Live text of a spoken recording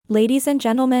Ladies and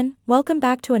gentlemen, welcome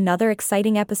back to another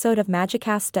exciting episode of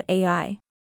magicast.ai.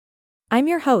 I'm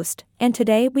your host, and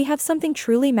today we have something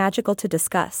truly magical to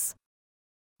discuss.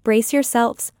 Brace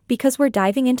yourselves, because we're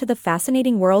diving into the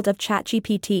fascinating world of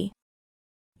chatgpt.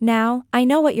 Now, I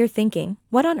know what you're thinking,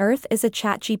 what on earth is a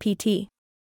chatgpt?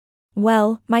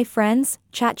 Well, my friends,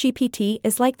 chatgpt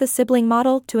is like the sibling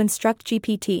model to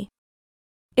InstructGPT.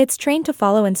 It's trained to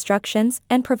follow instructions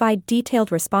and provide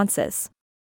detailed responses.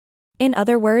 In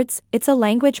other words, it's a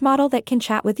language model that can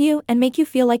chat with you and make you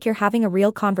feel like you're having a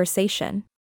real conversation.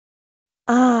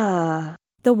 The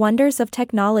wonders of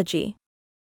technology.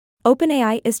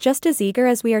 OpenAI is just as eager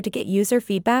as we are to get user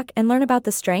feedback and learn about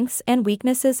the strengths and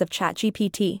weaknesses of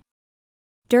ChatGPT.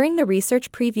 During the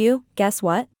research preview, guess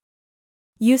what?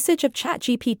 Usage of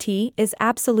ChatGPT is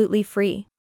absolutely free.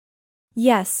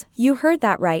 Yes, you heard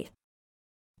that right.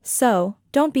 So,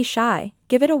 don't be shy,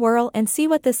 give it a whirl and see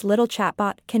what this little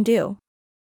chatbot can do.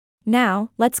 Now,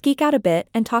 let's geek out a bit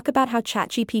and talk about how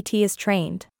ChatGPT is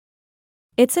trained.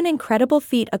 It's an incredible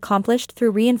feat accomplished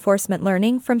through reinforcement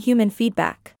learning from human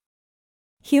feedback.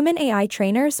 Human AI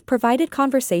trainers provided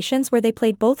conversations where they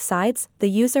played both sides, the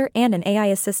user and an AI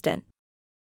assistant.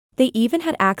 They even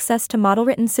had access to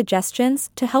model-written suggestions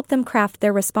to help them craft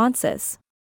their responses.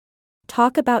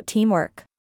 Talk about teamwork.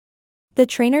 The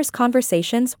trainer's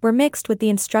conversations were mixed with the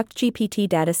InstructGPT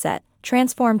dataset,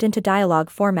 transformed into dialogue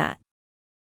format.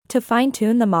 To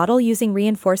fine-tune the model using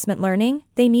reinforcement learning,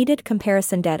 they needed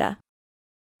comparison data.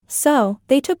 So,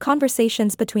 they took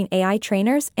conversations between AI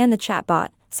trainers and the chatbot,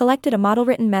 selected a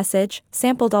model-written message,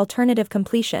 sampled alternative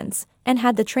completions, and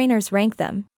had the trainers rank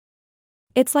them.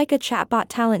 It's like a chatbot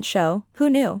talent show, who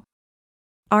knew?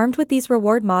 Armed with these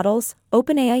reward models,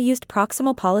 OpenAI used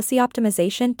proximal policy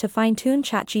optimization to fine-tune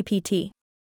ChatGPT.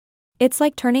 It's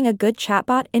like turning a good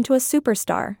chatbot into a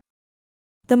superstar.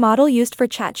 The model used for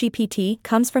ChatGPT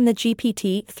comes from the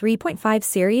GPT 3.5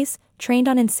 series, trained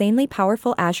on insanely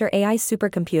powerful Azure AI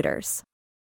supercomputers.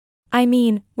 I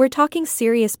mean, we're talking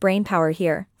serious brainpower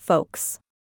here, folks.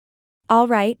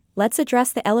 Alright, let's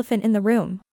address the elephant in the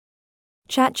room.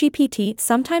 ChatGPT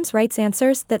sometimes writes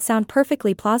answers that sound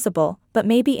perfectly plausible, but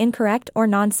may be incorrect or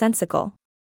nonsensical.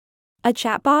 A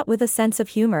chatbot with a sense of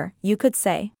humor, you could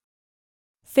say.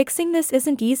 Fixing this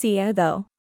isn't easy, though.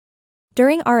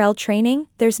 During RL training,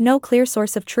 there's no clear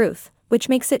source of truth, which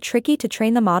makes it tricky to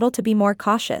train the model to be more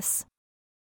cautious.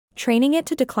 Training it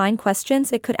to decline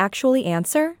questions it could actually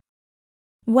answer?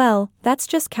 Well, that's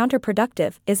just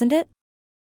counterproductive, isn't it?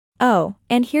 Oh,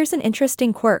 and here's an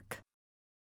interesting quirk.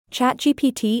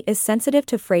 ChatGPT is sensitive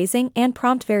to phrasing and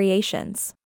prompt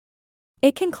variations.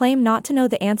 It can claim not to know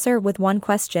the answer with one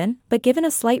question, but given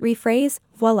a slight rephrase,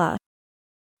 voila!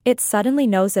 It suddenly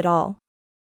knows it all.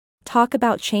 Talk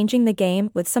about changing the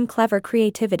game with some clever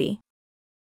creativity.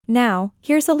 Now,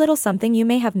 here's a little something you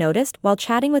may have noticed while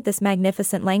chatting with this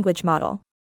magnificent language model.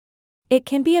 It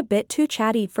can be a bit too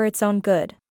chatty for its own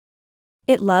good.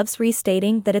 It loves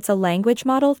restating that it's a language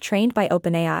model trained by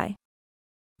OpenAI.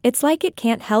 It's like it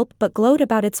can't help but gloat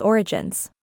about its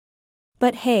origins.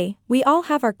 But hey, we all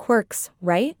have our quirks,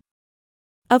 right?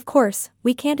 Of course,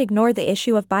 we can't ignore the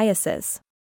issue of biases.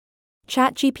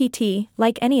 ChatGPT,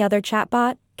 like any other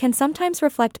chatbot, can sometimes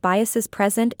reflect biases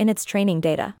present in its training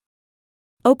data.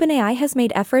 OpenAI has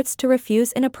made efforts to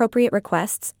refuse inappropriate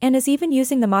requests and is even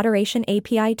using the moderation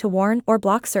API to warn or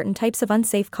block certain types of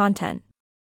unsafe content.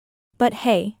 But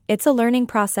hey, it's a learning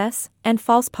process, and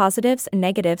false positives and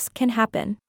negatives can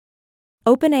happen.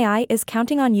 OpenAI is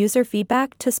counting on user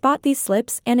feedback to spot these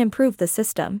slips and improve the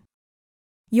system.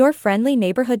 Your friendly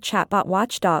neighborhood chatbot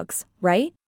watchdogs,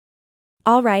 right?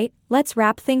 Alright, let's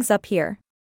wrap things up here.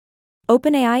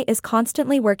 OpenAI is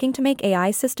constantly working to make AI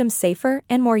systems safer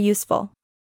and more useful.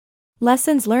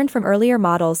 Lessons learned from earlier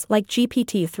models like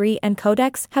GPT-3 and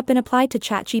Codex have been applied to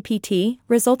ChatGPT,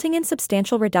 resulting in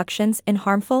substantial reductions in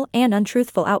harmful and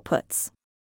untruthful outputs.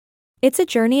 It's a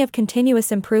journey of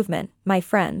continuous improvement, my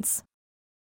friends.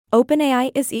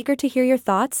 OpenAI is eager to hear your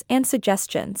thoughts and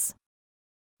suggestions.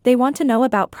 They want to know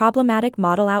about problematic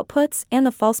model outputs and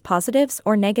the false positives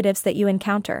or negatives that you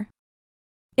encounter.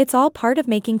 It's all part of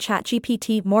making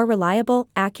ChatGPT more reliable,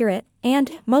 accurate,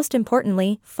 and, most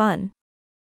importantly, fun.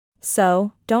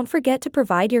 So, don't forget to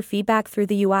provide your feedback through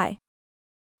the UI.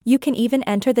 You can even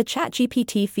enter the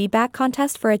ChatGPT feedback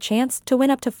contest for a chance to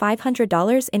win up to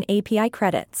 $500 in API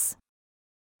credits.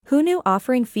 Who knew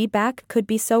offering feedback could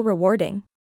be so rewarding?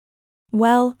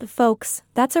 Well, folks,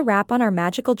 that's a wrap on our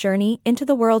magical journey into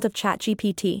the world of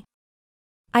ChatGPT.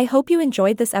 I hope you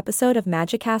enjoyed this episode of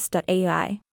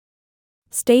magicast.ai.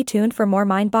 Stay tuned for more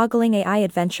mind-boggling AI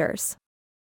adventures.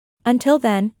 Until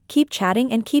then, keep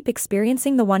chatting and keep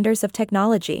experiencing the wonders of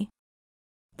technology.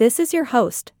 This is your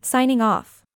host, signing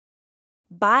off.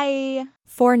 Bye.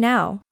 For now.